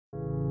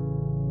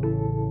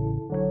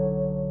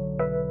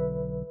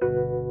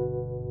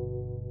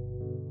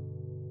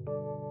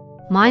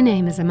My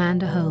name is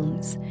Amanda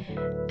Holmes,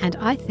 and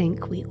I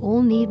think we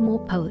all need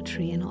more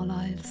poetry in our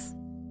lives.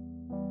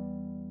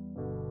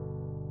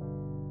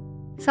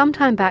 Some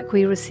time back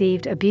we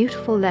received a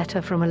beautiful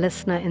letter from a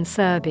listener in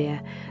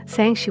Serbia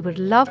saying she would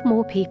love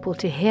more people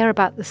to hear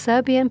about the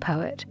Serbian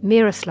poet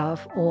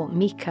Miroslav or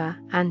Mika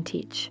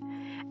Antic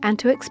and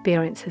to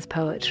experience his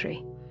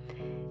poetry.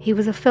 He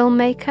was a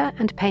filmmaker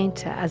and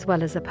painter as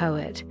well as a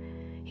poet.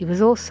 He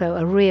was also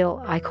a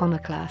real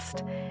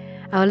iconoclast.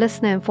 Our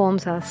listener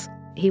informs us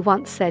he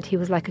once said he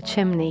was like a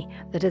chimney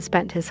that had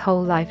spent his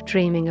whole life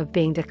dreaming of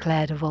being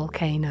declared a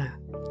volcano.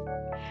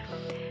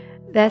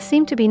 There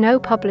seem to be no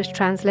published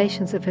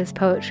translations of his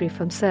poetry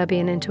from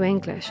Serbian into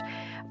English,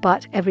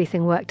 but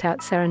everything worked out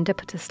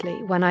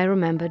serendipitously when I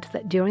remembered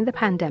that during the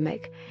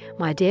pandemic,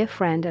 my dear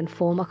friend and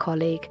former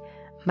colleague,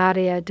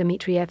 Maria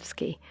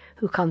Dimitrievski,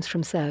 who comes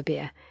from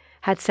Serbia,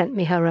 had sent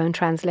me her own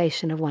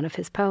translation of one of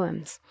his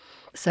poems.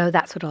 So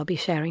that's what I'll be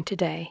sharing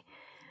today.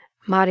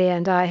 Maria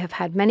and I have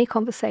had many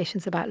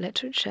conversations about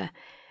literature,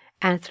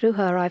 and through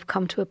her I've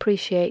come to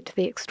appreciate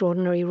the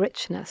extraordinary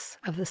richness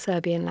of the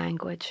Serbian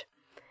language.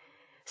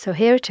 So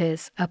here it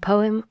is, a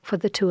poem for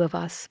the two of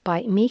us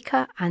by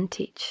Mika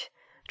Antic,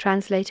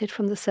 translated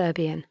from the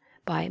Serbian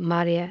by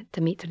Maria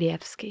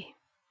Dimitrievski.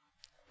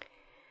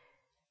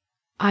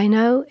 I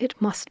know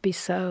it must be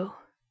so.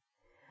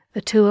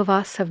 The two of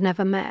us have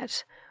never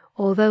met,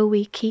 although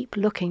we keep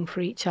looking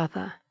for each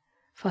other,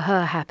 for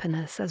her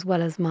happiness as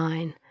well as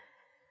mine.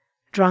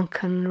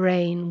 Drunken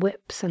rain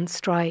whips and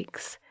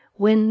strikes,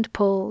 wind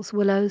pulls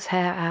willow's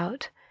hair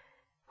out.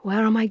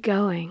 Where am I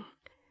going?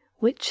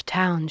 Which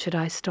town should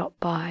I stop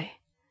by?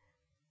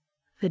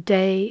 The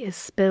day is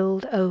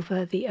spilled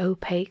over the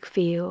opaque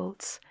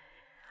fields.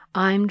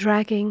 I'm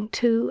dragging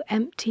two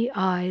empty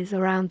eyes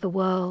around the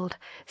world,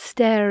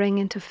 staring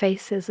into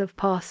faces of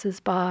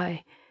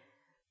passers-by.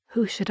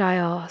 Who should I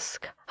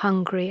ask,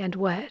 hungry and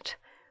wet,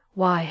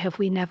 why have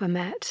we never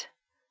met?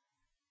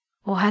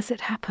 Or has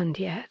it happened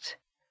yet?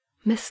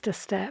 Missed a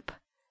step.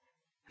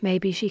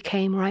 Maybe she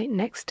came right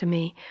next to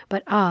me,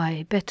 but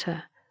I,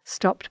 bitter,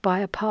 stopped by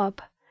a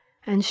pub,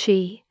 and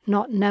she,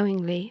 not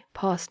knowingly,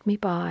 passed me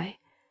by.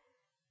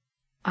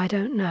 I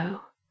don't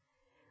know.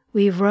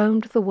 We've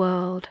roamed the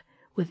world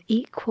with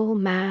equal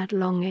mad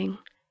longing,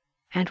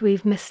 and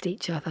we've missed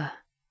each other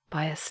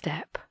by a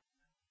step.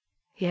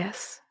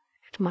 Yes,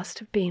 it must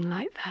have been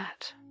like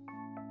that.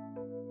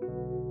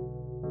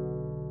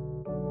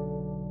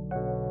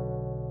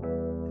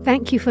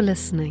 Thank you for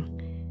listening.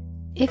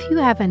 If you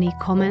have any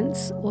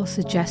comments or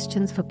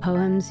suggestions for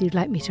poems you'd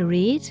like me to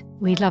read,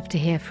 we'd love to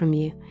hear from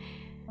you.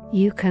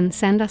 You can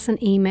send us an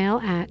email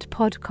at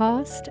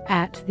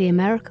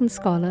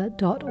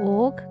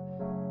podcast@theamericanscholar.org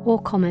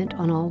or comment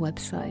on our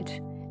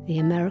website,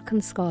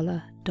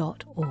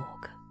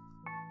 theamericanscholar.org.